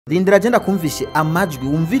Rindira agenda kumvishe amajwi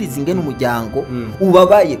wumviriza ingene umuryango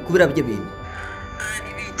ubabaye kubera bye bintu.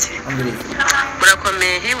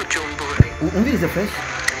 Murakomeye hi Bujumbura. Umvirize fresh.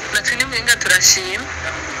 Natuni mwenga turashima.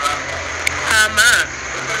 Hama.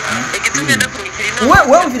 Igitumye ndakurikira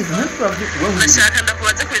Wewe umvirize wewe. Nashaka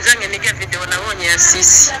ndakubaza kubijanye n'ige video nabonye ya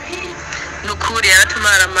CYCY. Nukuri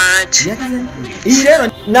Aratumaraje. Iyi rero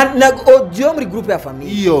na audio muri groupe ya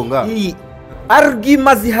famille. Iyo nga.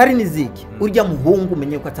 Argument zihari niziki urya muhungu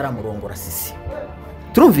umenye ko ataramurongora sisi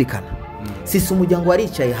turumvikana sisi umuryango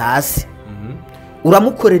waricaye hasi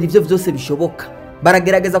uramukorera ivyo vyose bishoboka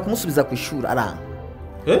baragerageza kumusubiza ku ishuri aranka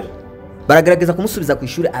baragerageza kumusubiza ku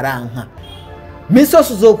ishuri aranka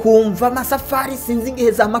misoso uzokumva amasafari sinzi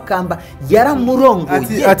ngihe za makamba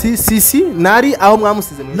yaramurongoye ati CYCY nari aho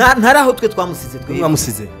mwamusize ntari aho twe twamusize twe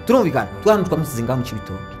mwamusize turumvikana twamusize ngaho mu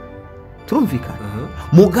Cibitoke turumvikana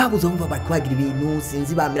mugabo uzumva bakwagira ibintu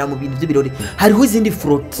sinzi bamira mu bintu by'ibirori hariho izindi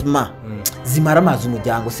frottement zimara amazi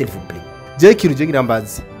umuryango s'il vous plaît je kintu je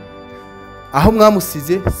ngirambazi aho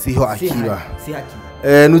mwamusize siho akiba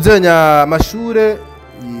nuzenya amashure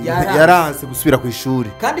yaranse gusubira ku ishuri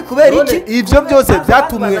kandi kubera iki ivyo byose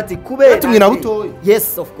byatumwe na Butoyi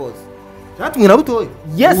yes of course byatumwe na Butoyi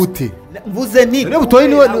ute mvuze ni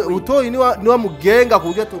Butoyi niwa mugenga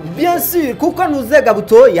kuburyo to bien sûr kuko ntuzega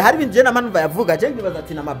Butoyi hari ibintu je namanumva yavuga je ngibaza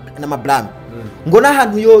ati na mablame ngo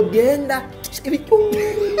nahantu yogenda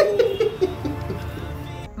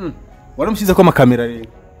waramusize ko amakamera rero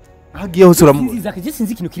agiye hose uramuzi zakaje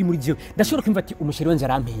sinzi ikintu kiri muri jewe ndashobora kwimva ati umusheri wanje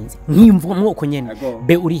arampenze nkimvuga mwoko nyene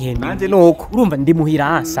be uri hende nanje nuko urumva ndi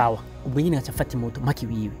muhira sawa ubwo nyine ngaca fata imoto maki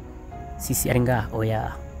wiwe CYCY ari nga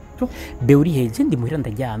oya be uri heje ndi muhira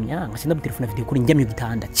ndaryamya ngaca ndabutelefona video kuri njyamye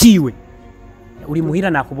gitanda ciwe uri muhira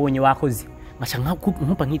nakubonye wakoze ngaca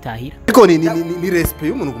nkumpa nkitahira ariko ni respect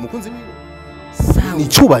y'umuntu kumukunzi wiwe sawa ni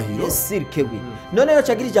cubahiro sirkewe none yo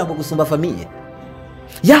cagira ijambo gusumba famille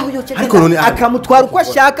yaho yo cegenda akamutwara uko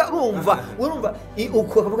ashaka urumva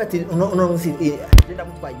uko akavuga ati ndenda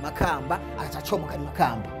mutwaye makamba acacomoka ni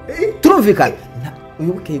makamba turumvikana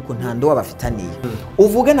uyoboke yuko ntando wabafitaniye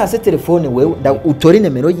uvuge nase telefone wewe utori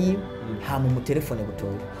nimero yiwe hama mu telefone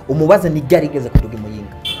Butoyi umubaza ni ryari igeze kuduga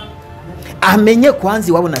imuyinga amenye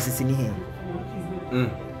kwanzi wabona sisi ni hehe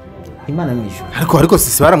Imana mwisho ariko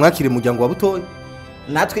sisi baramwakira umuryango wa Butoyi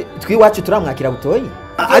natwe twiwacu turamwakira Butoyi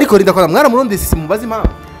ariko rinda kwa mwaramuronde sisi mubazi impamvu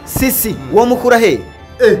sisi wo mukura he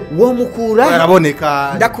wo mukura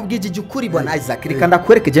araboneka ndakubwije ukuri bwana Isaac reka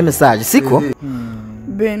ndakwerekeje message siko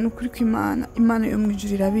ben ukuri ko imana yo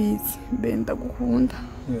mwijuru irabizi ben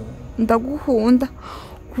ndaguhunda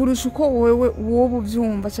kurusha uko wewe wowe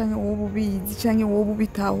ubyumva cyangwa wowe ubizi cyangwa wowe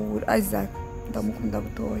ubitahura Isaac ndamukunda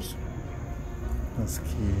Butoyi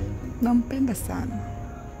nampenda sana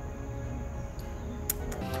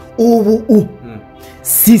ubu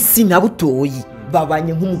CYCY na Butoyi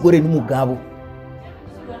babanye nk'umugore n'umugabo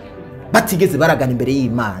batigeze baragana imbere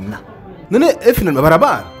y'Imana none final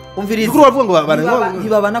barabana umviriza ukuru bavuga ngo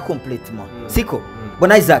ntibabana complètement siko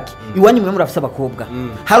bona Isaac iwanyu mwe murafise abakobwa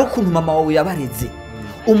hari ukuntu mama wawe yabareze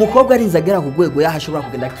umukobwa arinze agera ku rwego yahashobora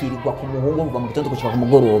kugenda akirirwa ku muhungu kuva mu gitondo gushika ku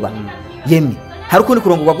mugoroba yemwe hari ukundi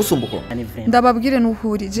kurongorwa gusumbuko ndababwire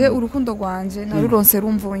nuhurije urukundo rwanje naruronse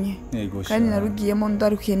rumvunye kandi narugiyemo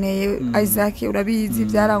ndarukeneye Isaac urabizi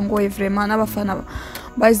byarangoye vraiment n'abafana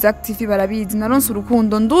ba Isaac TV barabizi naronse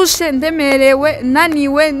urukundo ndushe ndemerewe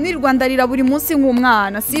naniwe ni Rwanda rira buri munsi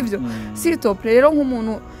nk'umwana sivyo sitople rero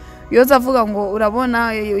nk'umuntu yoza avuga ngo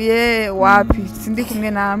urabona ye wapi sindi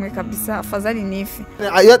kumwe namwe kabisa afazali nifi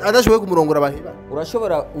adashoboye kumurongora abahiba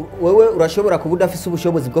urashobora kuba udafise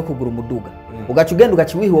ubushobozi bwo kugura umuduga ugaca ugenda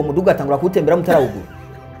ugaciwiha uwo muduga atangura kuwutembera mutarawugura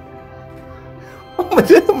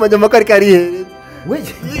umanyamaka ariko arihereza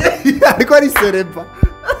ariko ari sereba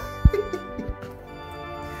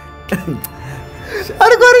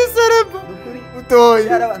ariko ari sereba Butoyi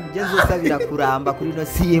hari abantu ugeze usabira kuramba kuri no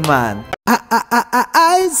si y'Imana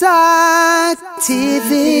Isaac TV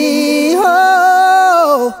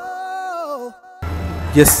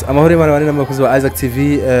Yes, amahoro y'Imana bane n'amakuzi wa Isaac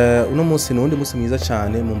TV uno munsi n'undi munsi mwiza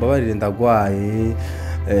cyane mu mbabarire ndagwaye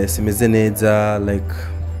simeze neza like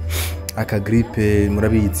aka grippe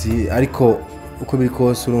murabizi ariko uko biri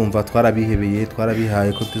kose urumva twarabihebeye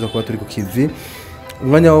twarabihaye ko tuza kuba turi ku kivi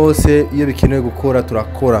umwanya wose iyo bikenewe gukora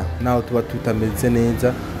turakora naho tuba tutameze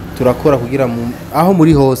neza turakora kugira aho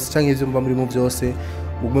muri hose cyangwa ivyo mba muri mu byose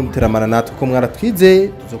ubwo muteramana natwe ko mwaratwize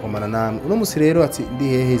tuzokomana namwe uno munsi rero ati ndi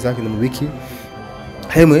hehe Isaac mu biki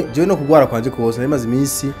hemwe je no kugwara kwanje kose narimaze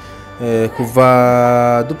iminsi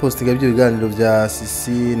kuva dupostinga ibyo biganiro bya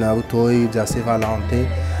CYCY na Butoyi bya Saint Valentin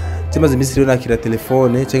Timaze iminsi rero nakira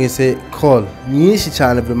telefone cyangwa se call nyinshi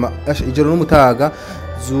cyane vraiment ijoro n'umutaga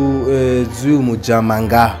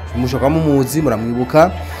z'umujamanga mushaka mumuzi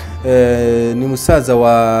muramwibuka ni musaza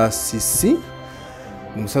wa CYCY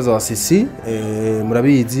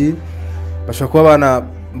murabizi bashaka kuba bana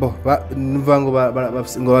ngo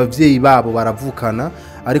abavyeyi babo baravukana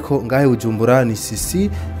ariko ngahe Bujumbura ni CYCY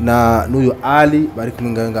na n'uyu Ali bari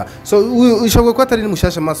kuminganga so ushobora ko atari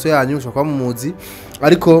mushasha amaso yanyu ushobora kuba mumuzi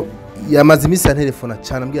ariko yamaze imisi ya telefone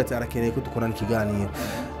cyane ambwiye ati arakeneye ko dukorana ikiganiro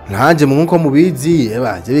ntanje mu nko mubizi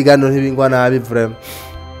baje biganiro ntibingwa nabi vraiment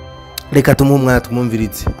reka tumuhe umwanya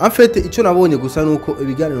tumumviritse en fait icyo nabonye gusa nuko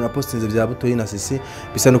ibiganiro na postinze bya Butoyi na CYCY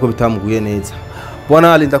bisa nuko bitamuguye neza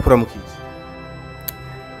bwana Ali ndakuramukije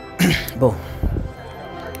bo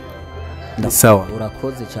sawa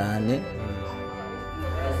urakoze cyane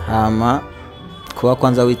hama kuba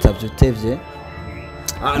kwanza witavye utevye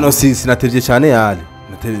no sinatevye cyane yali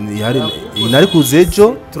nari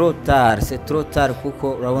kuzejo c'est trop tard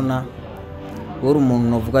kuko urabona uri umuntu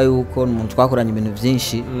novuga yuko umuntu twakoranye ibintu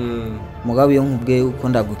byinshi mugabo iyo nkubwiye yuko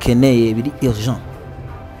ndagukeneye biri urgent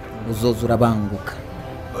uzoza urabanguka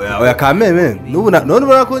oya kameme none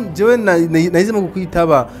barako jewe nahizemo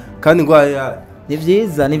kukwitaba kandi ngwaya ni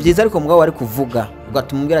byiza ariko mugabo wari kuvuga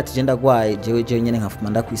ugatumumbwira ati je ndagwaye jewe nyene nkafuma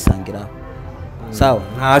ndakwisangiraho sawa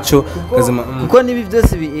ntaco kazima kuko nibi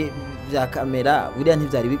byose bya kamera buriya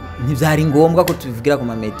ntibyari ngombwa ko tubivugira ku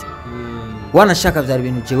mamedi wanashaka byari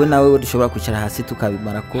ibintu jewe nawe dushobora kwicara hasi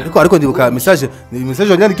tukabimara ko ariko ndibuka message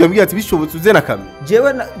wanyandikiye ambwiye ati bishobotse uze na kamera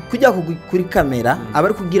jewe kujya kuri kamera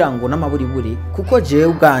abari kugira ngo n'amaburiburi kuko jewe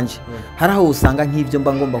ubwanje hari aho usanga nk'ibyo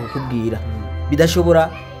mba ngomba kukubwira bidashobora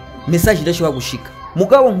message idashobora gushika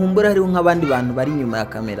mugabo nkumbura hariho nk'abandi bantu bari inyuma ya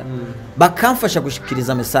kamera bakamfasha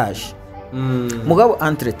gushikiriza message mugabo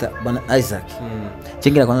entreta bana Isaac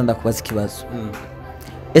cengira kwanza ndakubaza ikibazo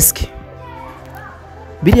eske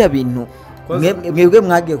biriya bintu mwebwe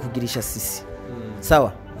mwagiye kugirisha CYCY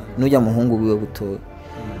sawa nujya muhungu wiwe Butoyi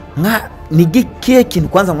nigikiye kintu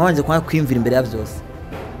kwanza mwabanje kwimvira imbere ya byose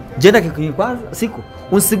genda kikunyi kwanza siko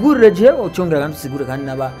unsigurire je ucyongera kandi usigure kandi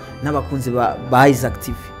n'abakunzi ba Isaac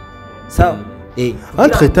TV sawa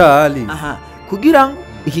entreta Ali kugira ngo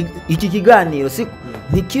iki kiganiro siko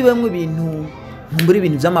ntikibemwe ibintu muri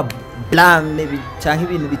ibintu by'ama blame cyangwa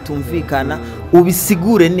ibintu bitumvikana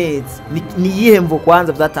ubisigure neza ni yihemvo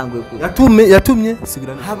kwanza byatanguye ku yatumye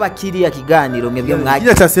sigurana haba kiriya kiganiro mwebwe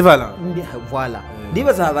mwagiye cya Sevala voilà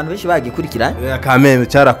nibaza abantu benshi bagikurikiranye kameme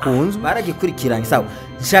cyarakunzwe baragikurikiranye sawa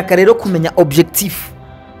nshaka rero kumenya objectif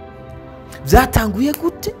byatanguye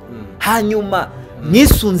gute hanyuma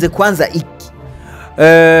nisunze kwanza iki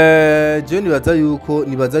je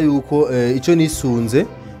nibaza yuko icyo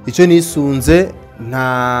nisunze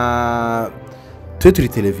nta turi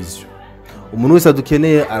televiziyo umuntu wese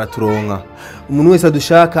adukeneye araturonka umuntu wese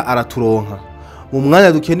adushaka araturonka mu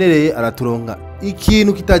mwanya dukenereye araturonka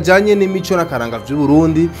ikintu kitajanye n'imico n'akaranga by'u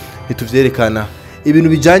Burundi ntituvyerekana ibintu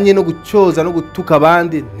bijanye no gucyoza no gutuka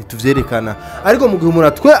abandi ntituvyerekana ariko mu gihe umuntu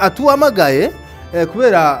atuhamagaye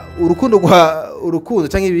kubera urukundo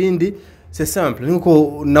cyangwa ibindi c'est simple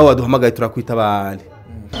nkuko nawe waduhamagaye turakwita abali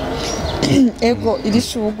ego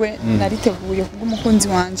irishugwe nariteguye kubw'umukunzi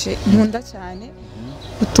wanje nkunda cyane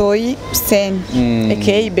Butoyi Sen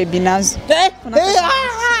aka Baby Nazo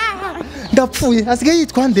ndapfuye asigaye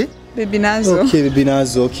yitwa nde Baby Nazo Baby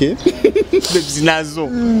Nazo Baby Nazo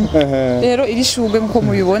rero irishugwe nko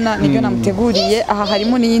mubibona nibyo namuteguriye aha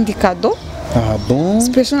harimo n'iyindi kado bon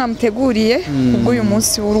special namuteguriye ubwo uyu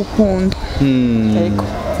munsi w'urukundo yego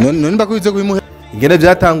none bakubize kubimuhe ingene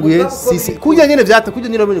byatanguye CYCY kujya nyene kujya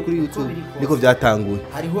nyine kuri YouTube niko byatanguye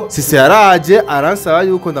CYCY yaraje aransaba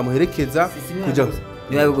yuko ndamuherekeza kujya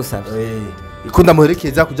niba bigusabye iko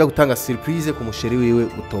ndamuherekeza kujya gutanga surprise ku musheri wiwe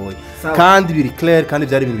Butoyi kandi biri clair kandi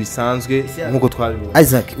byari ibintu bisanzwe nkuko twabibona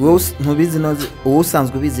Isaac ntubizi noze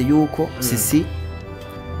usanzwe bize yuko CYCY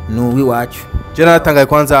nuwi wacu je natangaye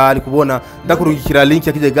kwanza ari kubona ndakurungikira link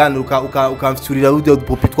ya kiganiro ukamfyurira audio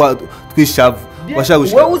popi twishavu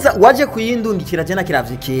wewe waje kuyindungikira je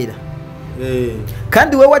nakiravyikira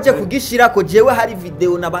kandi wewe waje kugishira ko jewe hari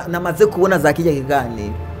video namaze kubona za kijya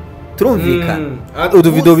kiganiro turumvikana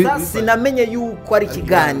udu video sinamenye yuko ari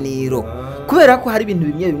kiganiro kubera ko hari ibintu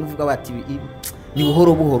bimwe bimuvuga bati ni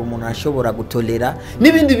buhoro umuntu ashobora gutolera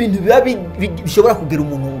n'ibindi bintu biba bishobora kugira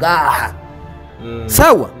umuntu ngaha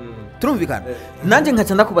sawa turumvikana nanje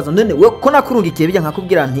nkaca ndakubaza none we ko nakurungikiye bijya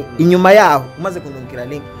nkakubwira nti inyuma yaho umaze kundungikira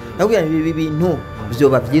link nakubwira ibi bintu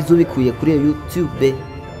byoba byiza ubikuye kuri YouTube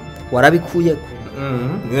warabikuye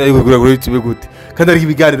kuri YouTube gute kandi ari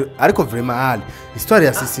ibiganiro ariko vraiment ali histoire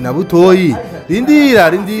ya Sisi na Butoyi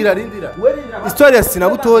rindira histoire ya Sisi na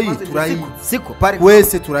Butoyi turayizi siko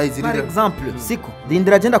wese turayizi par exemple siko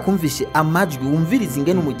rindira agenda kumvishe amajwi wumviriza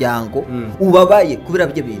ingene umuryango ubabaye kubera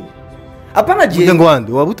bye bintu apana je umuryango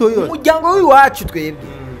wande wa Butoyi umuryango w'iwacu twebwe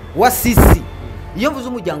wa Sisi iyo mvuze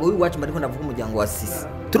umuryango w'iwacu mariko ndavuga umuryango wa Sisi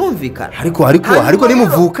turumvikana ariko ni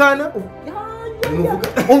muvukana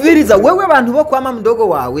umviriza wewe abantu bo kwa mdogo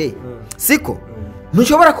wawe siko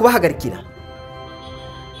ntushobora kubahagarikira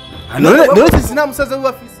none Sisi nta musaza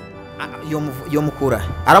w'afise yo mukura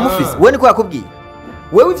aramufise we niko yakubwiye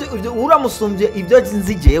wewe uramusumbye ibyo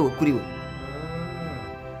nzijewe kuri we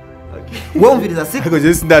wowe umviriza siko ariko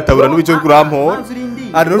je sindatabura n'icyo kurampora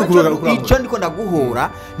icyo ndiko ndaguhora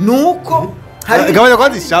nuko gabanya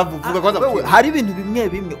kwanza ishavu vuga kwanza hari ibintu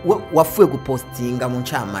bimwe wafuye gupostinga mu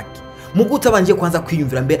ncamake mu gutabanje kwanza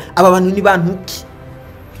kwiyumvira mbere aba bantu ni bantuki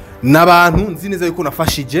n'abantu nzi neza yuko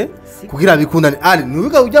nafashije kugira bikundane ali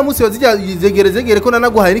nubiga ujya munsi zegerezegere ko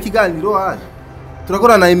nanaguhaye n'ikiganiro ali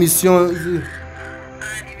turakora na emission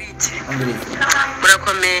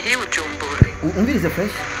murakomeye hibujumbura umvirize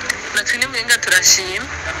fresh natwe mwenga turashima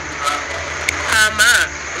hama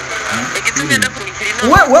igitumye ndakurikira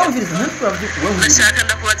wewe umvirize wewe nashaka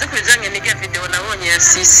ndakubaza ku bijanye n'ige video nabonye ya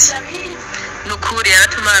Sisi nukuri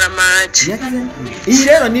Aratumaraje iyi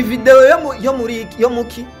rero ni video yo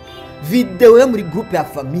muki video yo muri groupe ya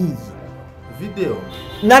famille video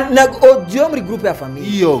na audio muri groupe ya famille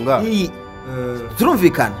iyo nga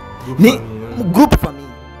turumvikana ni groupe famille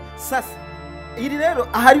sasa iri rero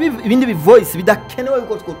hari ibindi bi voice bidakenewe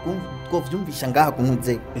yuko twovyumvisha ngaha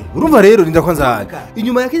kuntuze urumva rero linda kwanza hali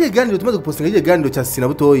inyuma ya kije ganiro tumaze gupostinga kije ganiro cha Sisi na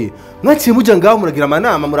Butoyi mwaciye muja ngaho muragira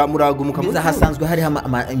amanama muragumuka muza hasanzwe hari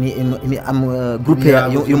groupe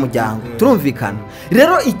y'umuryango turumvikana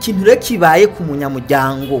rero ikintu rero kibaye ku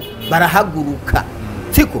munyamuryango barahaguruka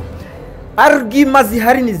tiko argument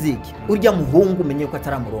zihari niziki urya muhungu umenye ko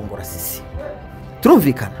ataramurongora Sisi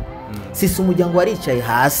turumvikana Sisi umuryango waricaye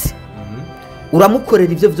hasi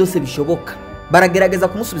uramukorera ivyo byose bishoboka baragerageza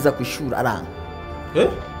kumusubiza ku ishuri aranka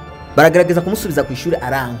baragerageza kumusubiza ku ishuri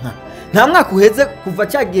aranka nta mwaka uheze kuva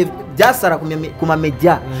cyagiye byasara ku ma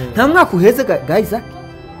media nta mwaka uheze guys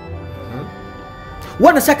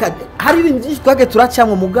wanashaka hari ibintu byinshi twage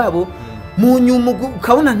turacamwe mugabo mu nyuma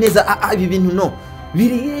ukabona neza ibi bintu no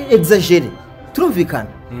biri exagere turumvikana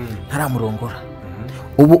ntaramurongora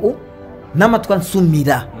ubu namatwa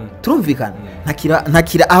nsumira turumvikana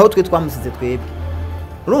ntakira aho twe twamusize twebwe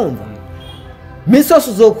urumva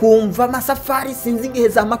misoso uzokumva amasafari sinzi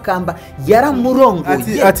ngiheza amakamba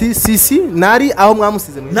yaramurongoye ati Sisi nari aho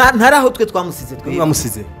mwamusize ntari aho twe twamusize twebwe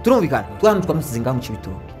mwamusize turumvikana twamusize ngaho mu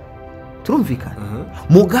Cibitoke turumvikana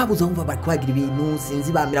mugabo uzumva bari kwagira ibintu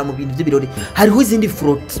sinzi bamira mu bintu by'ibirori hariho izindi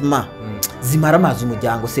frottement zimara amazi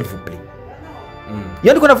umuryango s'il vous plaît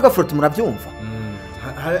iyo ndiko navuga frottement murabyumva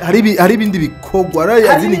hari ibindi bikogwa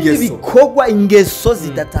bikogwa ingeso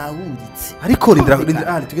zidatahuritse ariko rindira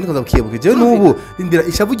tugende kaza bukiyebuke je nubu rindira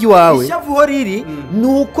ishavugi wawe ishavu ho riri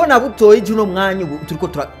nuko na Butoyi juno mwanya ubu turiko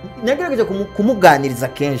nagerageje kumuganiriza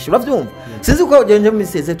kenshi uravyumva sinzi ko je mu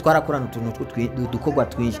miseze twarakorana utuntu dukogwa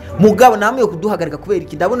twinshi mugabo namwe yo kuduhagarika kubera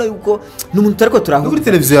iki ndabona yuko n'umuntu tariko turahuza kuri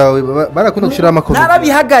televiziyo yawe barakunda gushira amakuru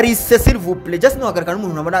narabihagarise s'il vous plaît just no hagarika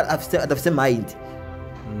n'umuntu nabona adafise mind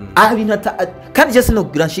kandi je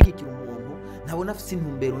sinogira nshigikira umuntu ntabona afite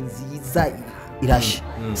intumbero nziza irashe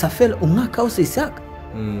safel umwaka wose isaka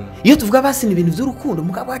iyo tuvuga basi ni ibintu by'urukundo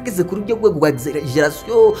mugabo hageze kuri ryo rwego rwa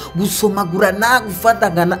exaggeration gusomagurana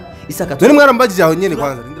gufatangana isaka turi mwarambagije aho nyene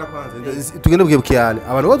kwanza rindira kwanza tugende bukebukiyane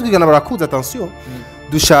abantu bo twigana barakuza attention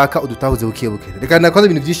dushaka udutahuze bukebukere reka nakoze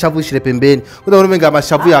ibintu by'ishavushire pembeni udabona umenga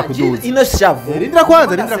amashavu yakuduza ino shavu rindira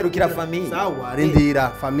kwanza rindira kurukira famille sawa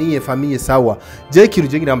rindira famille sawa je kiru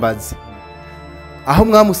je ngirambazi aho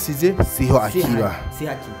mwamusize siho akiba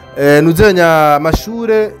nuzenya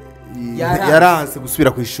amashure yaranse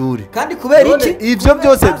gusubira ku ishuri kandi kubera iki ivyo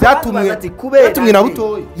byose byatumwe na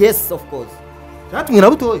Butoyi yes of course byatumwe na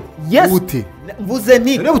Butoyi ute mvuze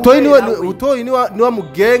nti Butoyi ni wa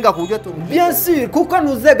mugenga ku buryo bien sûr kuko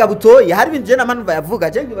nuzega Butoyi hari ibintu je na manu bayavuga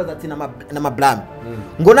je ngibaza ati na mablame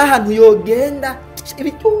ngo nahantu yogenda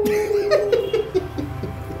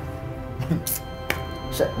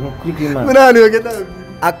nukuri kw'Imana nani yogenda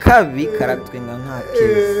akabi karatwenga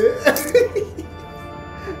nk'akeza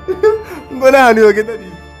ngo nahantu yogenda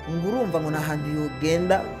ngo urumva ngo nahantu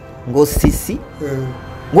yogenda ngo Sisi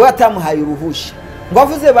ngo atamuhaye uruhusha ngo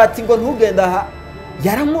avuze bati ngo ntugenda aha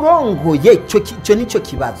yaramurongoye cyo nico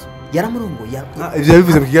kibazo yaramurongoye ivyo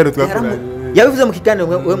bivuze mu kiganiro twakoranye yabivuze mu kiganiro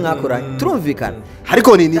we mwakoranye turumvikana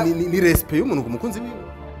ariko ni respect y'umuntu ku mukunzi wiwe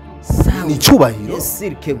ni icubahiro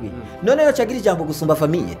sirkewe none yo cagira ijambo gusumba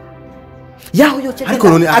famiye yaho yo Ariko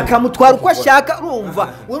none- akamutwara uko ashaka urumva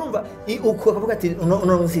uko akavuga ati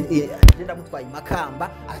genda mutwaye makamba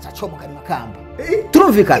acacomoka ni makamba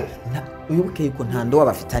turumvikana uyoboke yuko nta ndo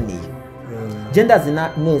wabafitaniye je ndazi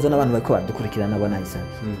neza n'abantu bariko badukurikirana bona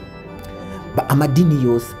isanzwe amadini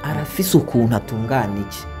yose arafise ukuntu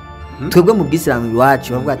atunganije twebwe mu bwisilamu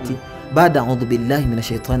iwacu bavuga ati bada a'udhu billahi minash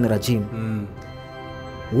shaitani rajim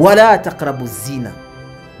wala taqrabu zina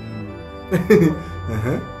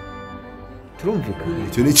turumvikana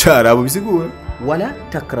icyo ni cyarabo bisigura wala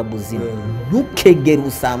taqrabu zina ntukegere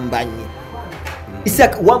usambanye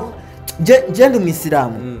isaka je ndi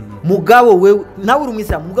umwisilamu mugabo wewe nawe uri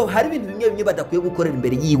umwisilamu mugabo hari ibintu bimwe bimwe badakwiye gukorera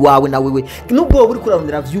imbere yiwawe na wewe nubwo uri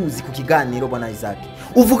kurarondera views ku kiganiro bona Isaac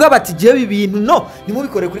uvuga bati je ibintu no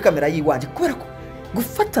nimubikore kuri kamera yiwanje kubera ko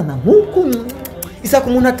gufatana nkuko Isaac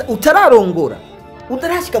umuntu utararongora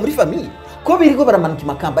utarashika muri famille ko biriko baramanuka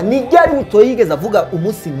makamba ni ryari utoyigeza avuga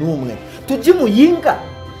umunsi numwe tuji muyinga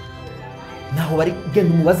naho bari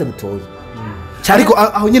genda umubaze butoyi ariko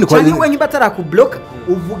aho nyene kwa cyangwa nkiba atarakubloka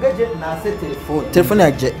uvuge je nase telefone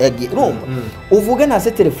yagiye urumva uvuge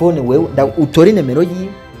nase telefone wewe utori nimero yiwe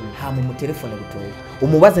hama mu telefone butoyi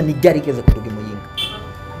umubaze ni ryari igeze kuduga muyinga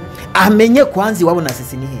amenye kwanzi wabona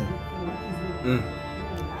sisi ni he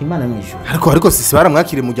Imana mwisho ariko sisi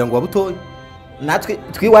baramwakire mujyango wa butoyi natwe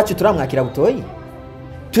twiwacu turamwakira butoyi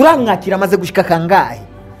turamwakira amaze gushika kangahe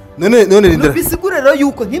none rindira bisigure rero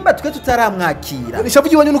yuko nkimba twe tutaramwakira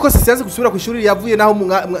nishavugi wanyu nuko sisi yaze gusubira ku ishuri yavuye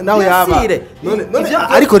naho yaba none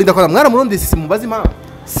ariko rinda kwa mwaramuronde sisi mubazi impamvu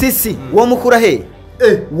sisi wo mukura he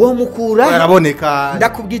wo mukura araboneka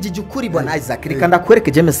ndakubwije ukuri bona Isaac reka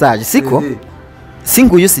ndakwerekeje message siko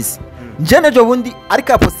singuyu sisi njene jo bundi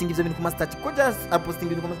ariko apostinga ivyo bintu ku mastati ko just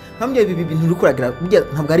apostinga ibintu nkamye ibi bintu uri kuragira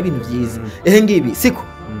ntabwo ari ibintu byiza ngibi siko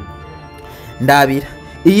ndabira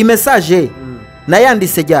iyi message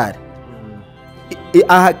nayandise ryari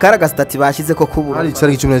aha karaga stati bashize ko kubura ari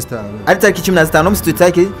tariki 15 ari tariki 15 no msitwi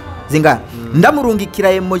tariki zinga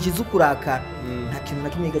ndamurungikira emoji zukurakara nta kintu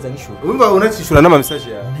nakimwe yigeza nyishura urumva unakishura n'ama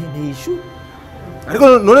message yawe ntishu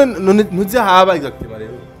ariko none ntuzi haba exactement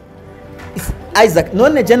rero Isaac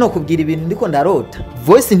none je no kubwira ibintu ndiko ndarota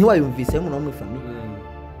voice ntiwayumvise mu no muri family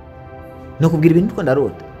no kubwira ibintu ndiko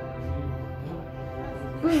ndarota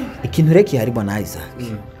ikintu reki hari bwana Isaac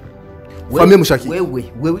famille mushaki wewe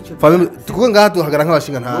ico famille tukuwe ngaha tuhagara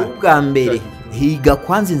nk'abashinga ntahe ubwa mbere higa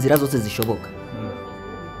kwanza inzira zose zishoboka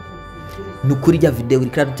nukuri ya video iri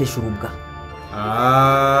kradutesha urubwa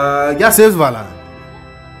ya save vala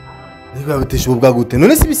niba bitesha ubwa gute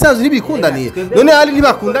none si bisanzwe ntibikundaniye none ari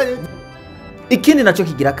ntibakundanye ikindi naco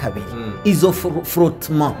kigira kabiri izo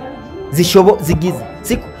frottement zigize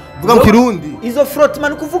siko vuga mu kirundi izo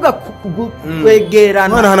frottement kuvuga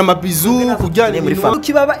kwegerana none hana mabizu kujyanye muri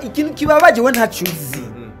ikintu kibabaje we ntacuzi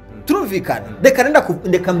turumvikana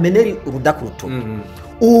ndeka meneri urudakuruto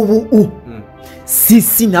ubu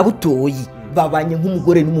sisi na butoyi babanye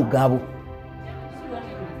nk'umugore n'umugabo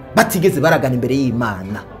batigeze baragana imbere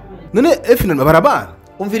y'Imana none efina barabana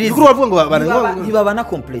umviriza ukuru bavuga ngo babana ntibabana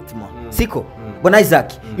complètement siko bona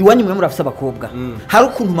Isaac iwanyu mwe murafise abakobwa hari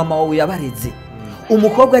ukuntu mama wawe yabareze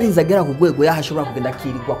umukobwa arinze agera ku rwego yahashobora kugenda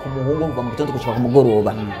akirirwa ku muhungu kuva mu gitondo gushika ku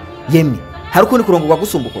mugoroba yemwe hari ukundi kurongorwa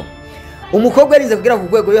gusumbuko umukobwa arinze kugera ku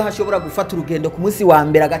rwego yahashobora gufata urugendo ku munsi wa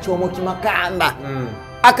mbere agacomoka imakamba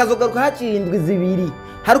akazogaruka hakirindwi zibiri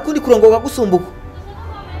hari ukundi kurongorwa gusumbuko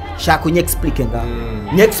shaka unye explique nga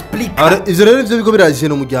nye explique ivyo rero ivyo bigo biraje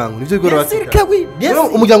no muryango nivyo bigo batika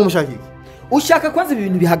umuryango mushaki ushaka kwanza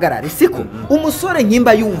ibintu bihagarare siko umusore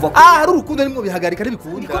nkimba yumva hari urukundo nimwe bihagarika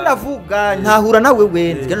n'ibikunda niko ndavuga ntahura nawe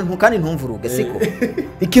wende kandi ntumvuruge siko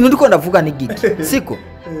ikintu ndiko ndavuga ni giki siko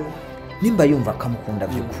nimba yumva kamukunda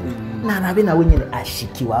byukuri narabe nawe nyene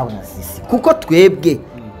ashiki wawe na sisi kuko twebwe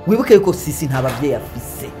wibuke yuko sisi nta bavyeyi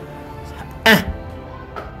afise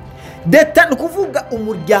deta nukuvuga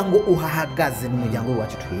umuryango uhahagaze n'umuryango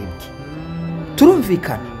wacu twebwe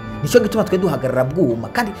turumvikana nico gituma twe duhagarara bwuma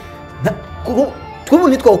kandi twubu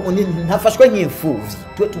nitwa ntafashwe nk'imfuvyi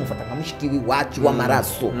twe tumufata nka mushiki wacu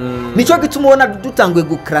w'amaraso nico gituma ubona dutangwe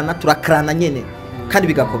gukrana turakrana nyene kandi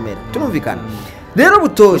bigakomera turumvikana rero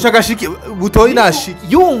butoyi shakashiki butoyi nashiki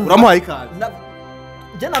yumva uramuhaye ikaze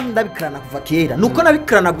je ndabikrana kuva kera nuko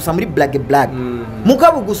nabikrana gusa muri blague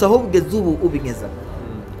mugabo gusa aho bugeze ubu ubinkeza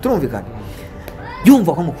turumvikana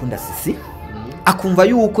yumva ko mukunda sisi akumva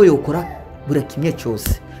yuko yokora buri kimwe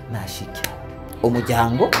cyose nashike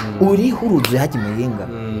umuryango uri huruze haji muyenga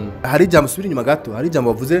hari jambo subira inyuma gato hari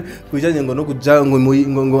jambo bavuze kujanye ngo no kuja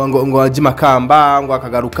ngo aji makamba ngo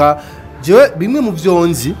akagaruka jewe bimwe mu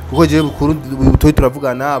vyonzi kuko jewe bukuru butoyi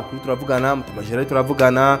turavugana mutamajera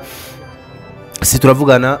turavugana si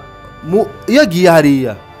turavugana iyo agiye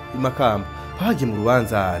hariya imakamba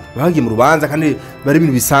bagiye mu rubanza kandi bari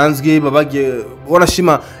ibintu bisanzwe babagiye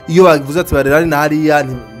wanashima iyo bavuze ati barerari na hariya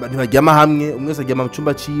ntibajyama hamwe umwe wese ajyama mu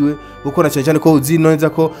cyumba ciwe kuko na cyane ko uzi neza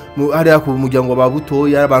ko hariya ku muryango wa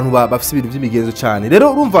butoyi abantu bafise ibintu by'imigenzo cyane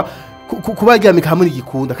rero urumva kubaryamika hamwe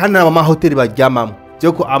n'igikunda kandi n'ama hoteli baryamamo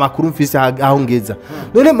ko amakuru mfise aho ngeza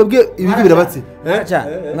none mwebwe ibigi birabatse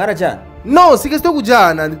mwaraja no sigeze to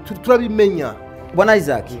kujana turabimenya bona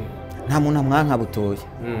Isaac nta muntu amwanka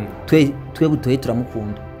butoyi twe butoyi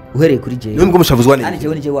turamukunda uhereye kuri jewe nubwo mushavuzwa neza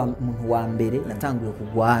jewe nije wa muntu wa mbere natanguye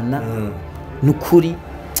kugwana nukuri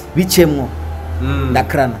bicemwo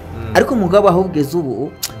ndakrana ariko mugabo aho ugeze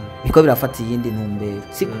ubu biko birafata yindi ntumbero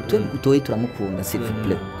twe butoyi turamukunda s'il vous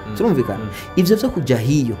plaît turumvikana ivyo byo kujya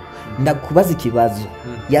hiyo ndakubaza ikibazo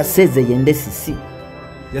yasezeye nde sisi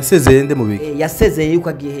yasezeye nde mu biki yasezeye yuko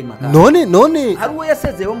agiye hema none hari uwo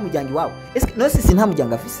yasezeye wo mu muryango wawe eske no sisi nta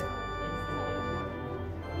muryango afise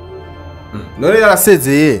none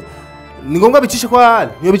yarasezeye ni ngombwa bicishe kwa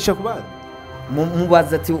hali niyo bicisha ku bana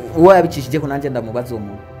mubaza ati uwo yabicishije ko nanjye ndamubaza uwo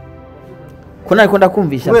muntu ko nariko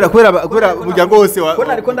ndakumvisha kubera umuryango wose ko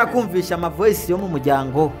nariko ndakumvisha ama voice yo mu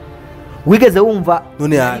muryango wigeze wumva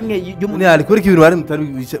none yari kuri ibintu bari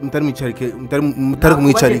mutari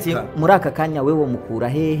kumwicarika muri aka kanya wewe mukura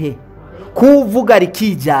hehe kuvuga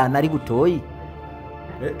rikijana ari butoyi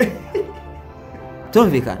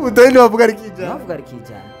tumvikana butoyi bavuga rikijana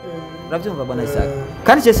uravyumva bwana Isaac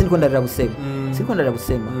kandi je siniko ndarira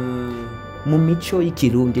busema mu mico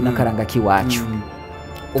y'ikirundi n'akaranga kiwacu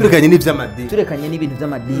turekanye n'ivy'amadini turekanye n'ibintu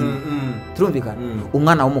vy'amadini turumvikana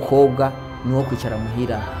umwana w'umukobwa niwo kwicara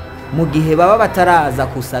muhira mu gihe baba bataraza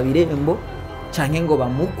kusaba irembo canke ngo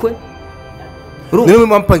bamukwe niwe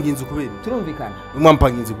mwampanga inzu kubera turumvikana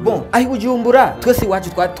mwampanga inzu kubera bon ahi Bujumbura twese iwacu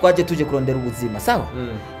twaje tuje kurondera ubuzima sawa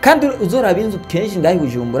kandi uzoraba inzu kenshi ngahi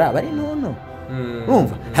Bujumbura bari nono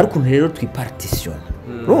urumva hari ukuntu rero twipartitiona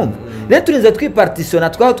urumva rero turinze twipartitiona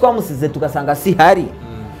twaho twamusize tugasanga si hari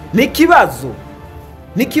nikibazo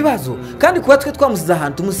kandi kuba twe twamusize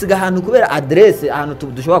ahantu tumusiga ahantu kubera adresse ahantu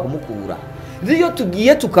dushobora kumukura iyo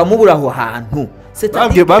tugiye tukamubura aho hantu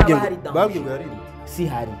babwiye si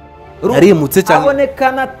hari yarimutse cyane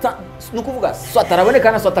abonekana nukuvuga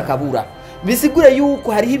atarabonekana atakabura bisigure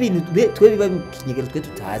yuko hariho ibintu twe biba kinyegero twe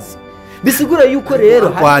tutazi bisigure yuko rero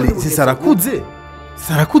hari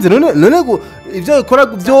sarakuze none ivyo ikora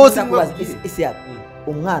byose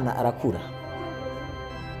umwana arakura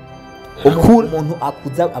umuntu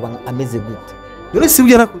akuza ameze gute none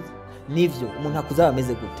sibyo nakuze nivyo umuntu akuza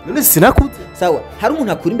ameze gute none sinakuze sawa hari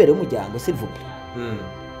umuntu akura imbere y'umuryango s'il vous plaît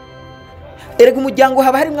erega umuryango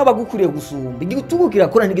haba harimwe abagukuriye gusumba igitubukira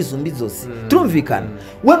kora n'igisumbi zose turumvikana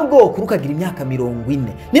we nubwo wokuruka gira imyaka 40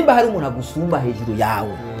 nimba hari umuntu agusumba hejuru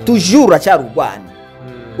yawe tujura cyarugwana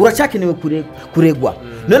uracakenewe kuregwa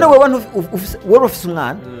none wewe ufise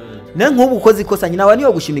umwana nk'ubu ukoze ikosa nyina wa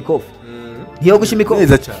niyo gushimikofa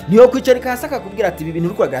niyo kwicarika hasi akakubwira ati ibi bintu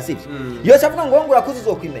uri kuragira sivyo iyo cyavuga ngo ngo urakuze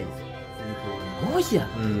uzokwimenya oya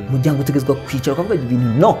umuryango utegezwa kwicara ukavuga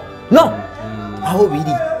ibintu no aho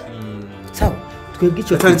biri sawa twebwe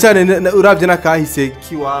icyo cyane uravye nakahise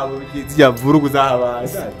kiwawe ziyavurugu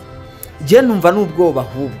zahabaza je numva n'ubwoba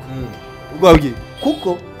ahubwo ubwabwiye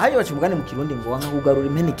kuko ayo bacumugane mu kirundi ngo wanka kugarura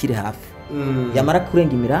impene kiri hafi yamara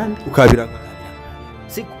kurenga imirambi ukabira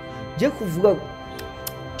siko je kuvuga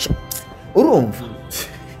urumva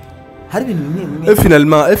hari ibintu bimwe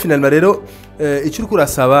finalement rero icyo uri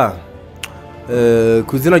kurasaba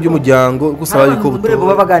ku izina ry'umuryango gusaba yuko butoyi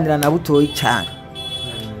baba baganira na butoyi cyane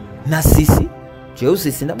na sisi jewe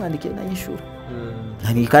sisi ndamwandikiye na nyishura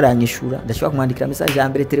ntabikaranyishura ndashobora kumwandikira message ya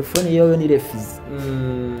mbere telefone yoyo ni refize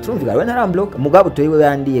turumvikana we ntaramblock mugabo butoyi we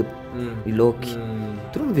yandiye block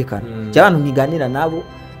turumvikana cyane nkiganira nabo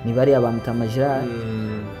ni bari abamutamajira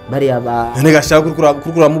bari aba none gashaka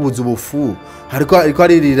kurukura mubuza ubufu ariko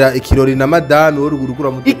aririra ikirori na madame wo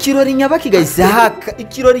rugurukura mu ikirori nyabaki gahise haka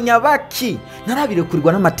ikirori nyabaki narabire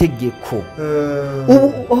kurirwa n'amategeko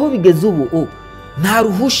ubu aho bigeze ubu nta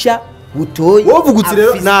ruhusha butoyi wovugutse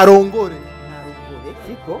rero narongore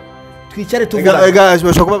siko twicare tuvuga ega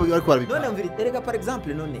bashobora kuba ariko barabika none mviri erega par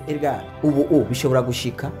exemple none erega ubu bishobora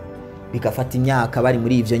gushika bigafata imyaka bari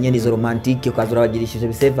muri ivyo nyene izo romantique ukazura bagirishije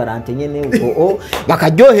bise Valentine nyene uko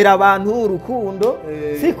bakaryohera abantu urukundo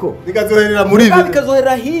siko bikazoherera muri ibi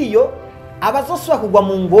bikazoherera hiyo abazoswa kugwa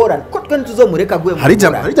mu ngorane ko twe ntuzomureka gwe mu hari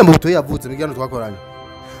jambo butoyi yavutse migano twakoranye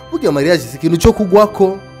burya mariage ikintu cyo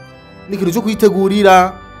kugwako n'ikintu cyo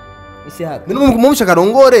kwitegurira isi haka mu mushaka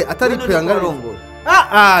rongore atari kwihangana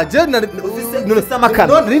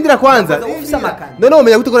none rindira kwanza none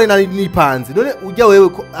umenya gute ko nipanze none ujya wewe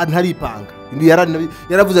ko ntaripanga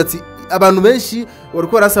yaravuze ati abantu benshi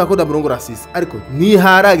bariko barasaba ko ndamurongora sisi ariko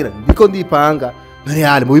niharagira ndiko ndipanga none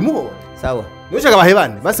hali mu bimuho sawa nushaka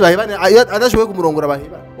bahebane basi bahebane adashoboye kumurongora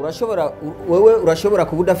bahebane urashobora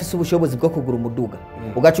kuba udafise ubushobozi bwo kugura umuduga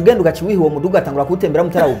ugaca ugenda ugaca wiha uwo muduga atangura kuwutembera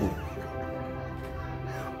mutarawugura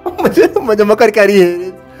umujyamo ko ariko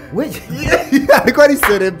arihereza ariko ari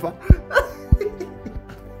serepa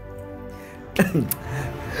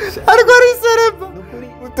ariko ari serepa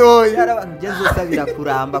butoyi hari abantu ugeze usabira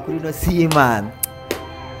kuramba kuri ino si y'Imana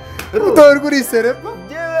butoyi kuri serepa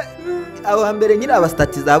abo hambere nyine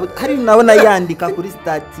abastati zabo hari nabona yandika kuri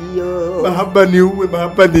stati yo mahamba ni uwe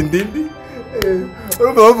mahamba ndindi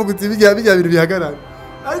urumva bavuga uti bijya bintu bihagarara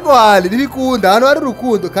ariko hali nibikunda hano hari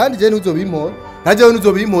urukundo kandi je ntuzobimora ntaje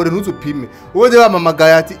ntuzobimore ntuzupime ubundi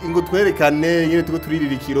bamamagaye ati ingo twerekane nyine tuko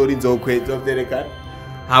turirira ikirori nzokwezo vyerekana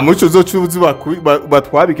nta muco uzocubuzi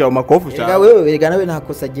batwabika mu makofu cyane wewe wega nawe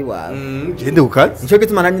ntakosa giwawe gende kukazi nico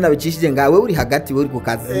gituma nani nabicishije ngawe uri hagati we uri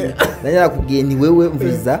kukazi nanye nakubwiye ni wewe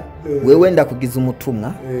mviza wewe ndakugiza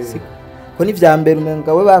umutumwa siko ko ni vya mbere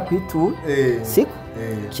umenga we bakwitu siko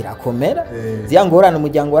kirakomera ziyangorana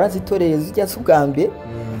umuryango warazitoreye zijya subwambe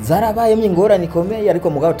zarabayemo ingorane ikomeye ariko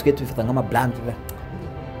mugabo tuke tubifata nk'ama blanc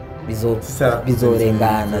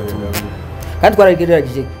bizorengana tu kandi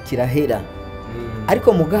twaragererageje kirahera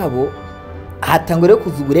ariko mugabo hatangore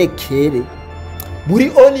kuza uburekere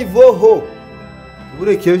buri au niveau ho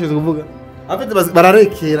uburekere cyo kuvuga afite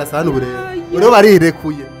bararekera sana uburere uro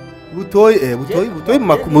barirekuye butoyi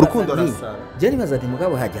mu rukundo arasa je nibaza ati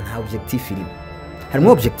mugabo hajya nta objectif irimo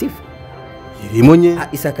harimo objectif irimo nye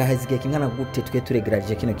isaka hazigiye kingana gute twe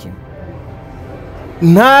turegerageje kino kintu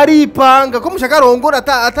ntaripanga ko mushaka rongora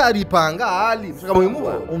ataripanga hali mushaka mu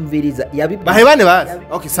muba umviriza bahebane basi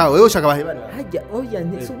okay sawa wewe ushaka bahebane hajya oya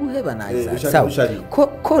nsuguhebana sawa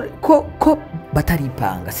ko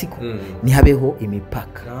bataripanga siko ni habeho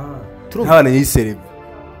imipaka turabana yiserebe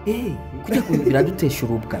kujya kubira dutesha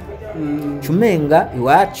urubwa cumenga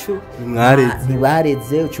iwacu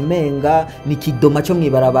ntibareze cumenga ni kidoma cyo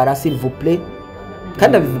mwibarabara s'il vous plaît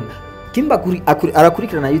kandi abivuga kimba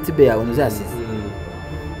arakurikirana YouTube yawe nuzasize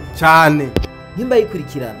cyane nimba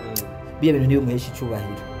yikurikirana biye bintu niyo muheshi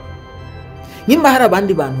cyubahiro nimba hari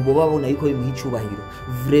abandi bantu bo babona yuko bimuha cyubahiro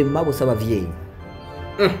vraiment bose abavyeyi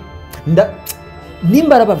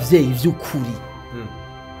nimba arabavyeyi vy'ukuri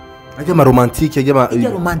ajya ma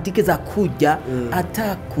romantique za kujya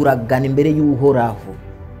atakuragana imbere y'uhoraho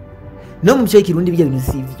no mu cyo kirundi bijya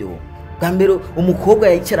bintu sivyo bwa mbere umukobwa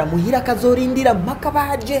yicara muhira akazorindira mpaka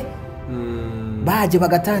baje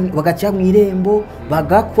bagaca mu irembo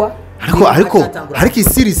bagakwa ariko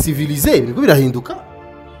isiri civilize biriko birahinduka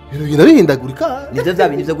ibintu bihindagurika nivyo bya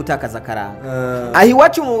bintu byo gutakaza karanga ahi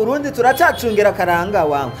wacu mu Burundi turacacungera karanga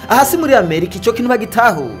wangu aha si muri Amerika ico kintu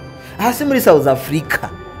bagitaho aha si muri South Africa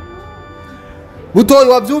butoyi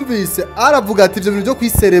wabyumvise aravuga ati ivyo bintu byo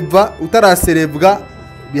kwisereva utaraserebwa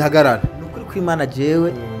bihagarara nukuri kw'Imana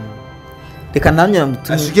jewe reka namye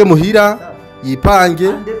ashike muhira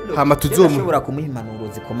yipange hama tuzomushobora kumuha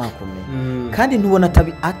impanuro zikomakomeye kandi ntubona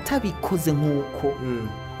atabikoze nk'uko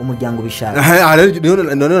umuryango bishaka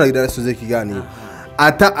none nagirasoze kiganiro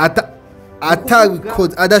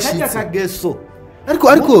atabikoze adashitse ariko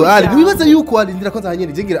ari nibaza yuko ari ndira kwanza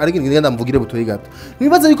hanyene jengera ari ngenda ndamvugire butoyi gato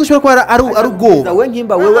nibaza yuko shobora ko ari ubwoba we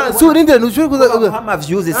nkimba wewe so rindira nushobora kuza ama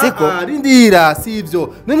views siko rindira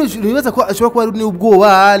sivyo none nibaza ko ashobora ko ari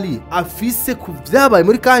ubwoba ali afise ku vyabaye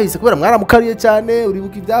muri kahise kubera mwaramukariye cyane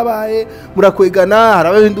uribuka ivyabaye murakwegana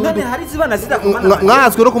harabe indundu none hari zibana zidakomana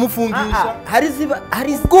mwazwe no kumufungisha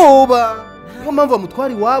hari ubwoba niyo mpamvu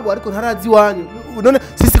amutwari wabo ariko ntarazi wanyu none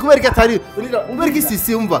sisi kubereka atari umbereka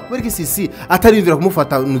sisi umva kubereka sisi atarivira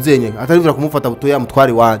kumufata nuzenye atarivira kumufata butoya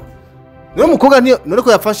mutwari wanyu niyo mukobwa niyo none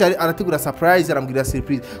ko yafasha arategura surprise arambwira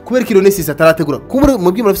surprise kubereka iro sisi atarategura kubura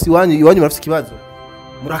mubwi murafisi iwanyu murafisi kibazo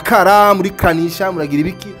murakara muri kanisha muragira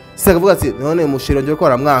ibiki sisa kavuga ati none mushiro nje ko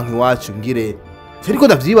aramwanka iwacu ngire ariko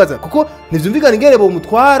ndavyibaza kuko nivyumvikana ingere bo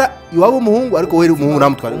mutwara iwabo umuhungu ariko we umuhungu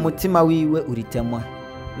namutwara umutima wiwe uritemwa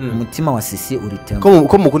umutima wa sisi uritemwa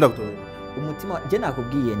ko mukunda butoya umutima je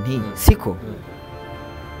nakubwiye nti siko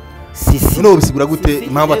sisi no bisigura gute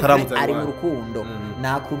impamvu ataramuzana ari mu rukundo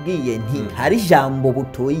nakubwiye nti hari jambo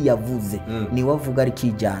butoyi yavuze ni wavuga ari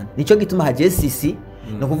kijana nico gituma haje sisi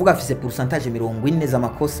no kuvuga afise pourcentage 40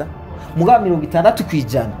 z'amakosa mugaba 60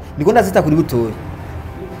 kwijana niko ndazita kuri butoyi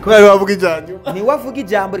ko ari wavuga ijambo ni wavuga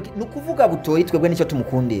ijambo ni kuvuga butoyi twebwe nico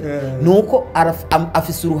tumukundira nuko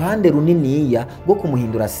afise uruhande runini ya rwo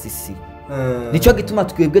kumuhindura sisi nico gituma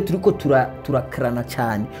twebwe turiko turakarana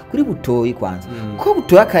cyane kuri butoyi kwanza ko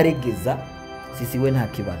butoyi akaregeza sisi we nta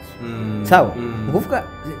kibazo sawa ukuvuga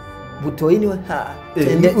butoyi niwe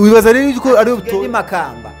wibaza rero yuko ari butoyi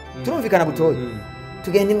makamba turumvikana butoyi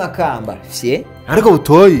tugende makamba fye ariko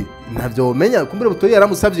butoyi ntavyo umenya kumbere butoyi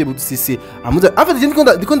yaramusavye busisi amuza afite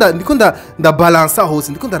ndiko nda balance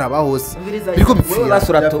hose ndiko ndaraba hose biriko bipfira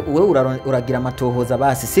basurato wewe uragira amatohoza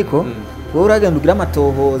basi siko wewe uragenda ugira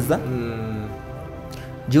amatohoza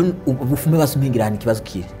ubufume basumbingirana ikibazo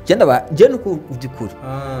kiri je nuko uvyukuri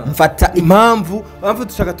mfata impamvu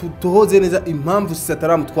dushaka tutohoze neza impamvu sisi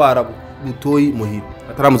ataramutwara butoyi muhira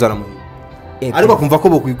ataramuzana muhira ariko akumva ko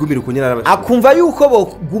bokwigumira kunyera n'abashaka akumva yuko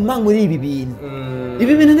boguma muri ibi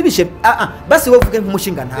bintu nibishe basi wovuge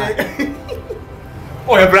nk'umushinga ntaye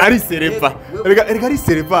oya bra ari sereva erega ari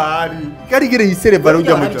sereva ari gere hisereva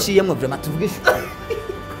rujya mu ciyemo vraiment tuvugisha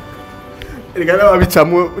erega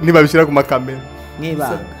n'ababicamwe ntibabishira ku makamera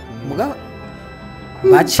nibanga mugabo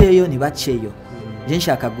baceyo ni baceyo je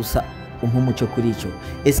nshaka gusa umuco kuri ico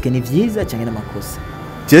eske ni vyiza cyangwa n'amakosa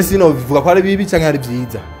Jesse no bivuga ko ari bibi cyangwa ari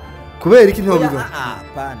vyiza kubera iki ntobivuga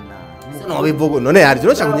pana no bivuga none hari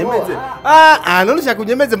ryo nshaka kunyemeze none nshaka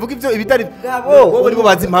kunyemeze mvuga ivyo ibitari bo bari bo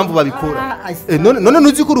bazi impamvu babikora none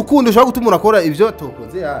nuzi ko urukundo ushaka gutuma urakora ivyo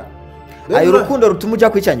tokoze ayo urukundo rutuma uja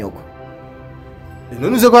kwica nyoko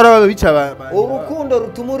none uze ko arababica urukundo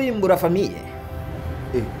rutuma urimbura famille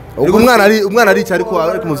umwana ari cyari ko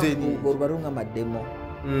ari kumuvyeyi ubwo bari nk'amademo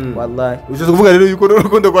wallahi ushaka kuvuga rero yuko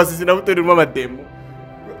urukundo kwa sisi nabuterimo amademo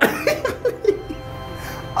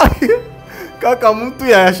kaka mtu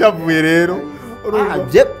yashavuye rero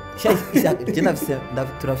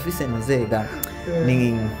turafise nzega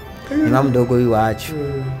ni mdogo wacu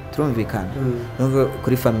turumvikana nubwo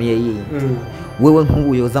kuri famille yindi wewe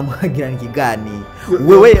nk'ubuyoza muhagirana ikiganiro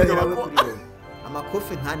wewe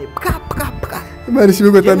amakofe nkane imana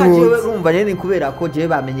ishimwe tanuwo urumva nene kubera ko je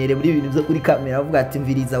bamenyere muri ibintu byo kuri kamera bavuga ati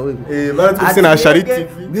mviriza wewe baratse na Charity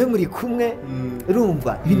mwe muri kumwe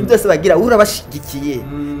urumva ibintu byose bagira urabashigikiye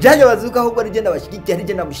byaje bazuka ahubwo ari genda bashigikiye ari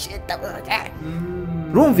genda musheta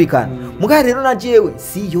rumvikana muga rero na jewe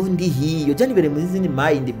si yo ndi hiyo je nibere muri zindi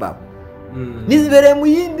mind baba nizibere mu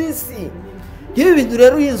yindi si ibi bintu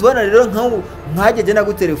rero yinzwana rero nkaje je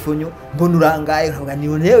nagutelefone mbona urangaye nkavuga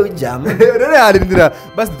niyo newe jama rero harindira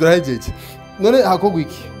basi turahejeje none hakogwa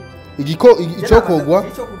iki icyo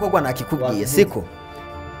kogwa nakikubwiye siko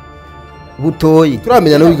butoyi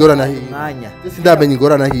turamenya no igorana hiri sindamenya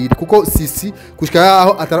igorana hiri kuko sisi kushika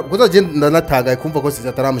aho kuko je ndanatagaye kumva ko sisi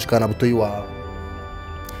ataramushikana butoyi wawe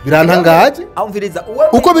birantangaje amviriza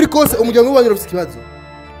uko biri kose umuryango w'abanyuro ufite ikibazo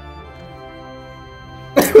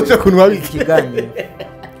uja kunwa ikiganiro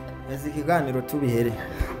tubihere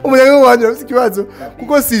umuryango w'abanyuro ufite ikibazo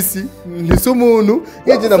kuko sisi ntise umuntu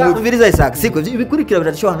yegena mu amviriza Isaac siko ibikurikira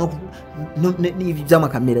birashobora no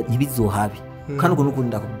by'amakamera ntibizohabe kandi uko nuko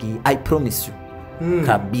ndakubwiye I promise you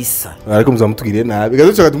kabisa ariko muzamutugiriye nabi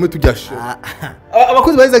gazo dume tujya show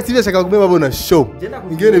abakozi ba active yashaka gume babona show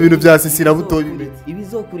ingene ibintu bya sisi na butoyi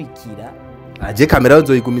ibizokurikira aje kamera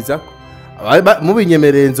nzoyigumizako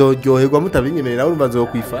mubinyemereye nzoryoherwa mutabinyemerera urumva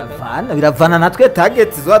nzokwifana biravana natwe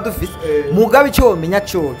target zo dufise mugabe icyo womenya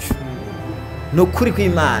coco no kuri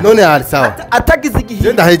kw'Imana none hari sawa atagize igihe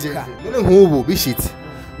je ndahejeje none nk'ubu bishitse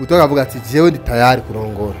utokavuga ati jewe ndi tayari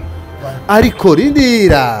kurongora ariko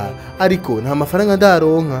rindira ariko nta mafaranga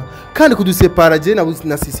ndaronka kandi kudusepara je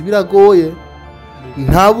na sisi biragoye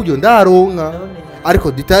nta buryo ndaronka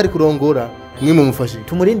ariko ditari kurongora mwe mumufashije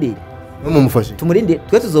tumurindire mumufashije tumurindire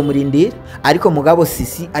twe tuzomurindira ariko mugabo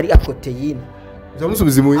sisi ari akote yine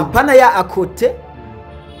zamusubiza mu apana ya akote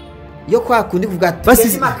yo kwa kundi kuvuga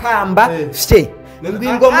basi makamba fye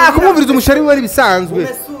kumumviriza umushari we bisanzwe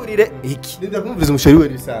umesurire iki ndenda kumumviriza umushari we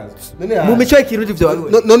bisanzwe mu mico y'ikirundi byo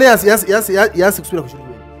wabiwe none yasi kusubira kushira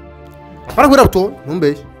para kwira buto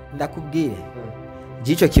ntumbeshe ndakubwire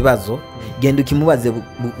gico kibazo genda ukimubaze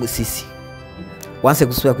sisi wanse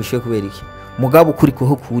gusubira kwishuri kubera iki mugabo kuri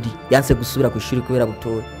koho kuri yanse gusubira kwishuri kubera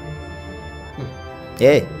butoyi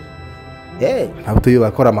ntabwo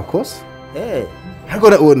bakora amakosa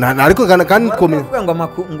ariko kandi twomenya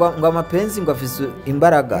ngo amapenzi ngo afise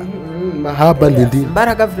imbaraga mahaba ndindi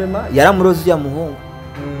imbaraga vraiment yaramuroze ya muhungu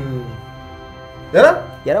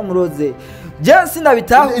yaramuroze je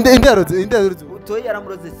sinabitaho indaroze butoyi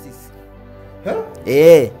yaramuroze sisi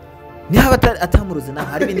ni haba atamuroze na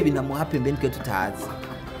hari ibindi binamuha pembe nitwe tutazi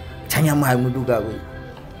cyanya muhaye muduga we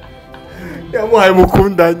yamuhaye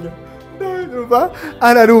mukundanya ndumva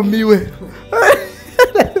ararumiwe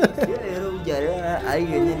rero ujya ari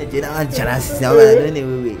nyene je n'abandi charasi n'abandi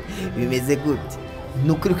wewe bimeze gute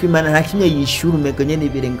nukuri ko Imana nta kimwe yishura umego nyene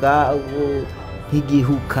ibire ngaho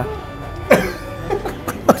nk'igihuka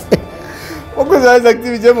uko zaza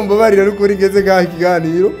activity mu mbabarira n'ukuri ngeze ngaho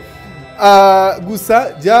ikiganiro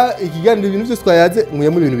gusa ja ikiganiro ibintu byose twayaze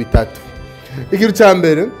nkuyemo ibintu bitatu ikintu cya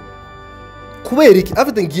mbere kubera iki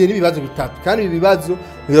afite ngiye n'ibibazo bitatu kandi ibi bibazo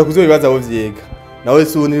ngira kuzo bibaza abo vyiga nawe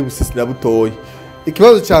se uni busisi na butoyi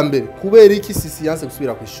ikibazo cya mbere kubera iki sisi yanse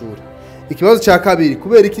gusubira ku ishuri ikibazo cya kabiri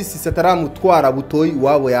kubera iki sisi ataramutwara butoyi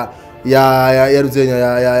iwabo ya ruzenya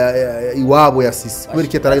iwabo ya sisi kubera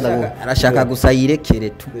iki ataragenda arashaka gusa yirekere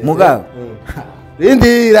tu mugabo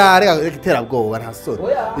Indira reka tera bwoba ntasore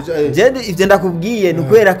ivyo ndakubwiye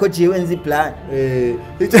nukwera ko jiwe nzi plan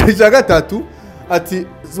icya gatatu ati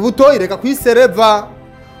butoyi reka kwisereva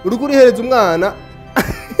uri kurihereza umwana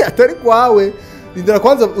atari kwawe rindira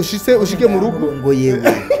kwanza ushike mu rugo ngo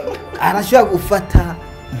yewe arashaka gufata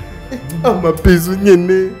amapezu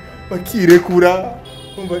nyene bakirekura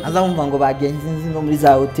azamumva ngo bagenze nzi ngo muri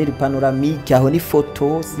za hotel panoramique aho ni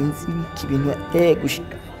photo sinzi ibintu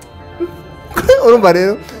gushika urumva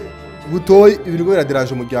rero butoyi ibintu ngo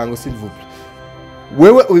biraderanje umuryango s'ilvuple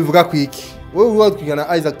wewe ubivuga kwiki wewe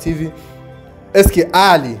uwatwigana Isaac TV eske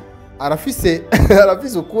Ali arafise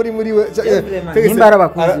ukuri muri we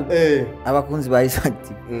nimba abakunzi ba Isaac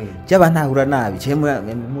TV cyaba ntahura nabi cyemwe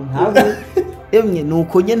ntawe emwe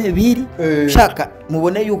nuko nyene biri shaka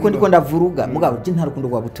mubone yuko ndiko ndavuruga mugabo je nta rukundo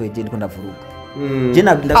rwa butoyi je ndiko ndavuruga je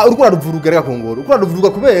nabinda uriko uravuruga reka kongora uriko uravuruga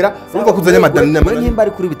kubera urumva kuzanya amadani nimba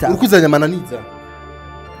ari kuri bitanu uriko uzanya mananiza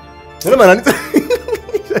none mananiza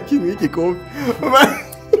shakini iki ko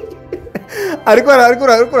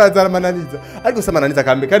ariko urazana mananiza ariko se mananiza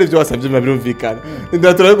kambe kandi byo wasabye birumvikana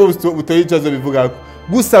ndatura ko butoyi cyazo bivugako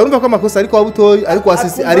gusa urumva ko amakosa ariko wa butoyi ariko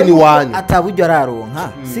wasisi ari ni wanyu ataburyo araronka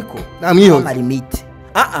siko namwihoze limite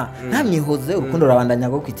namwihoze urukundo rabandanya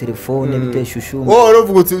go ku telefone biteshushu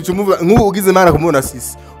uravuga uti ucumuvuga nk'ubu ugize mara kumubona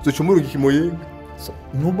sisi ucumuruka ikimoyinga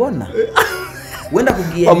ntubona wenda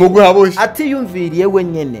kubwiye ati yumviriye we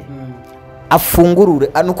nyene afungurure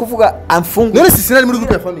nukuvuga amfungure none sisi nari muri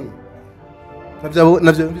groupe ya famille navyo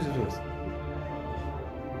byose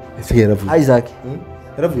ese yaravuye Isaac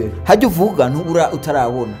yaravuye hajye uvuga ntubura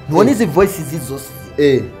utarabona ntubona izi voices zizose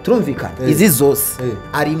turumvikana izi zose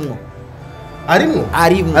arimwo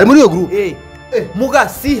ari muri iyo group muga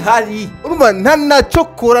si hari urumva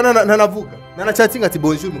ntanacokora ntanavuga ntanacatsinga ati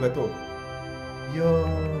bonjour mu gatondo yo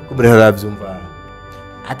kumure haravyumva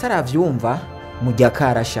ataravyumva mu gihe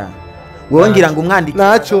akarasha wongira ngo umwandike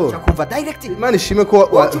naco kumva direct Imana ishime ko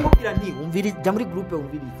wacumubwira nti umviri jya muri groupe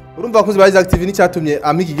umviri urumva abakozi ba Isaac TV n'icyatumye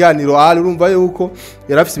ampa ikiganiro urumva yuko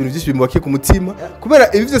yarafise ibintu byinshi bimubakiye ku mutima kubera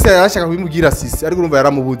ibi byose yarashaka kubimubwira sisi ariko urumva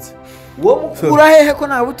yaramubuze wo mukura hehe ko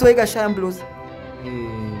nawe butoye gashambluze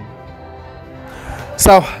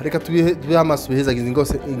sawa reka tubihe amaso bihezagiza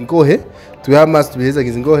ingohe tubihe amaso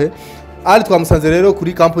tubihezagiza ingohe ari twamusanze rero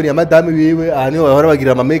kuri company ya madame wiwe aha niho bahora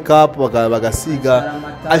bagira ama make up bagasiga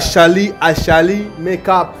ashali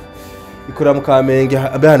make up ikora mu Kamenge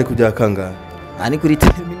abahane kujya kangana ani kuri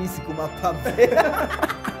terminus ku mapave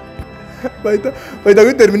baita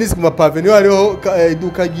kuri terminus ku mapave niho hariho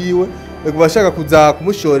iduka giwe bashaka kuza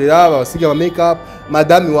kumushorera basiga ama make up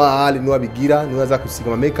madame wa ali niwe abigira niwe aza kusiga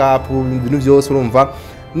ama make up ibintu byose urumva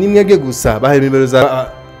nimwege gusa bahe nimero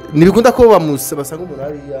za nibikunda ko basanga umuntu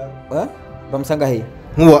hariya bamusanga he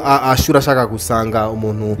nkubo ashura ashaka gusanga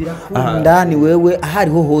umuntu ndani wewe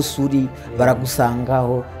ahariho hose uri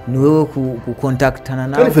baragusangaho ni wewe ku contactana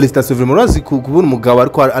nawe kandi felicitation vraiment urazi kubona umugabo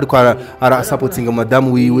ariko ara supporting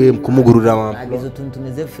madame wiwe kumugurura agize utuntu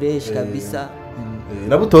tumeze fresh kabisa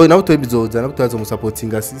nabutoye bizoza nabutoye zo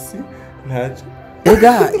musupportinga sisi ntaje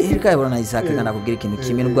ega ibona Isaac kana kubwira ikintu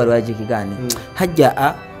kimwe nubwo ari waje kigane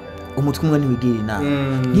hajya umutwe umwe ntiwigira inama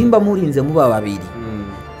nimba murinze muba babiri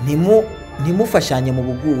ntimufashanye mu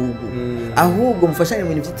bugugu ahubwo mufashanye mu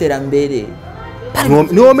bintu by'iterambere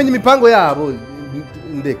niwo menya imipango yabo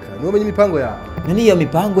ndeka niwo menya imipango yabo none iyo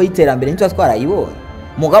mipango y'iterambere nicyo twarayibonye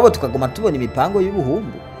mugabo tukaguma tubona imipango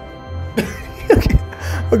y'ubuhumbu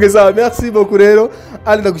okay ça merci beaucoup rero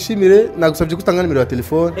ali ndagushimire nagusabye gutanga nimero ya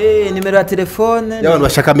telefone nimero ya telefone y'abantu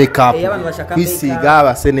bashaka make up kwisiga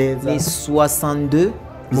base neza ni 62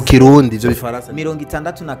 mu Kirundi ivyo bifaransa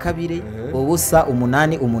 62 ubusa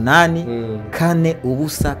 88 kane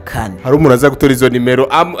ubusa kane hari umuntu aza gutora izo nimero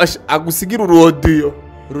agusigira uruodiyo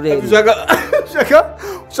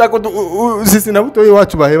shaka sisi na butoyi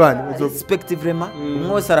wacu bahebane respect vraiment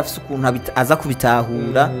umwe wese arafise ukuntu aza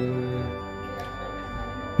kubitahura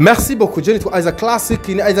merci beaucoup je nitwa Isaac Classic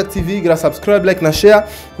ni Isaac TV gira subscribe like na share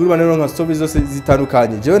kuri banero nka stories zose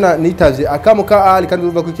zitandukanye jewe nitavye akamuka ali kandi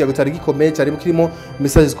urumva ko ikiyago cyari gikomeye cyari kirimo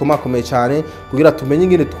messages komakomeye cyane kugira tumenye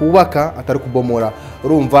ingene twubaka atari kubomora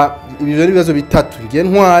urumva ibyo bibazo bitatu ngiye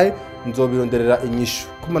ntwaye nzobironderera inyishu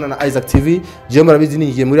kumana na Isaac TV jewe murabizi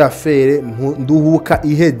nigiye muri affaire nduhuka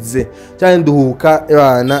iheze cyane nduhuka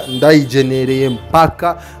abana ndayigenereye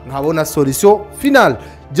mpaka nkabona solution final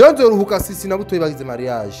Jonzo ruhuka sisi na butoyi bagize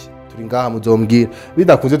mariage turi ngaha muzombwira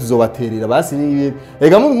bidakunze tuzobaterera basi ni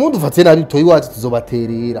ega mundu fatse nabi butoyi wacu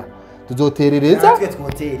tuzoterereza natwe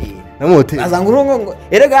twoterera namote azangurongo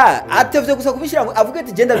erega atevye gusa kubishira avuga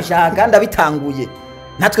ati genda bishaka ndabitanguye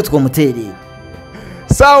natwe twomuterera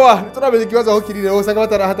sawa turamenye kibazo aho kirire hose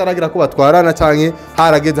akaba hataragira ko batwarana canke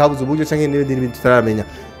harageze habuze uburyo canke n'ibindi bintu tutaramenya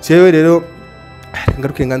cewe rero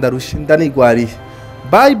ngaruke ngandarushe ndanigwariye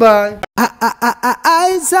bye bye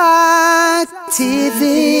Isaac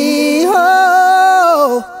TV.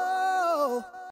 Oh.